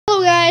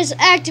guys,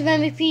 Active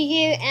MVP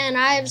here, and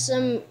I have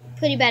some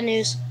pretty bad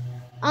news.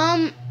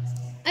 I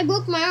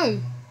broke my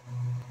arm.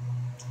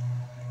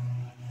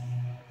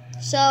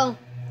 So,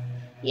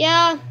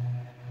 yeah,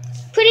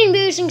 pretty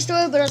embarrassing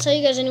story, but I'll tell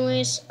you guys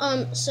anyways.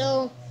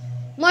 So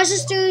my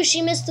sister,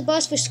 she missed the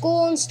bus for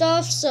school and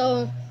stuff,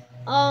 so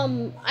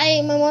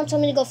my mom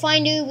told me to go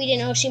find her. We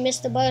didn't know she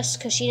missed the bus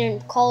because she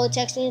didn't call or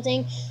text me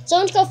anything. So I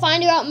went to go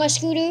find her out on my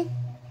scooter,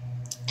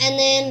 and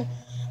then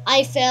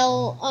I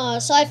fell.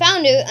 So I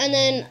found her, and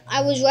then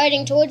I was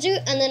riding towards her,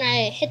 and then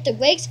I hit the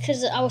brakes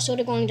because I was sort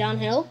of going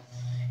downhill,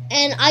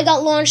 and I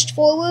got launched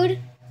forward.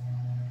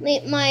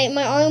 My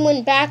arm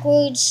went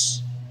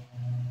backwards.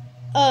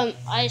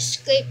 I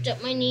scraped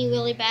up my knee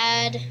really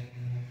bad.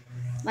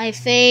 My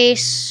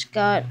face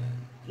got,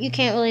 you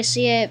can't really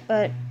see it,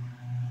 but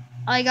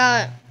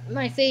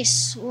my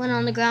face went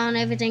on the ground and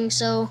everything,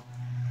 so,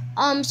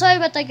 sorry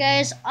about that,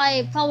 guys.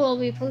 I probably will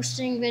be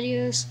posting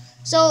videos.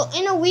 So,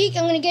 in a week,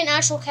 I'm going to get an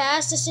actual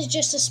cast. This is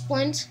just a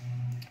splint.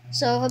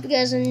 So, hope you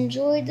guys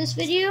enjoyed this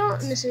video,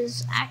 and this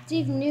is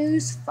Active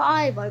News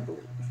 5, I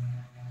believe.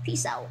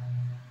 Peace out.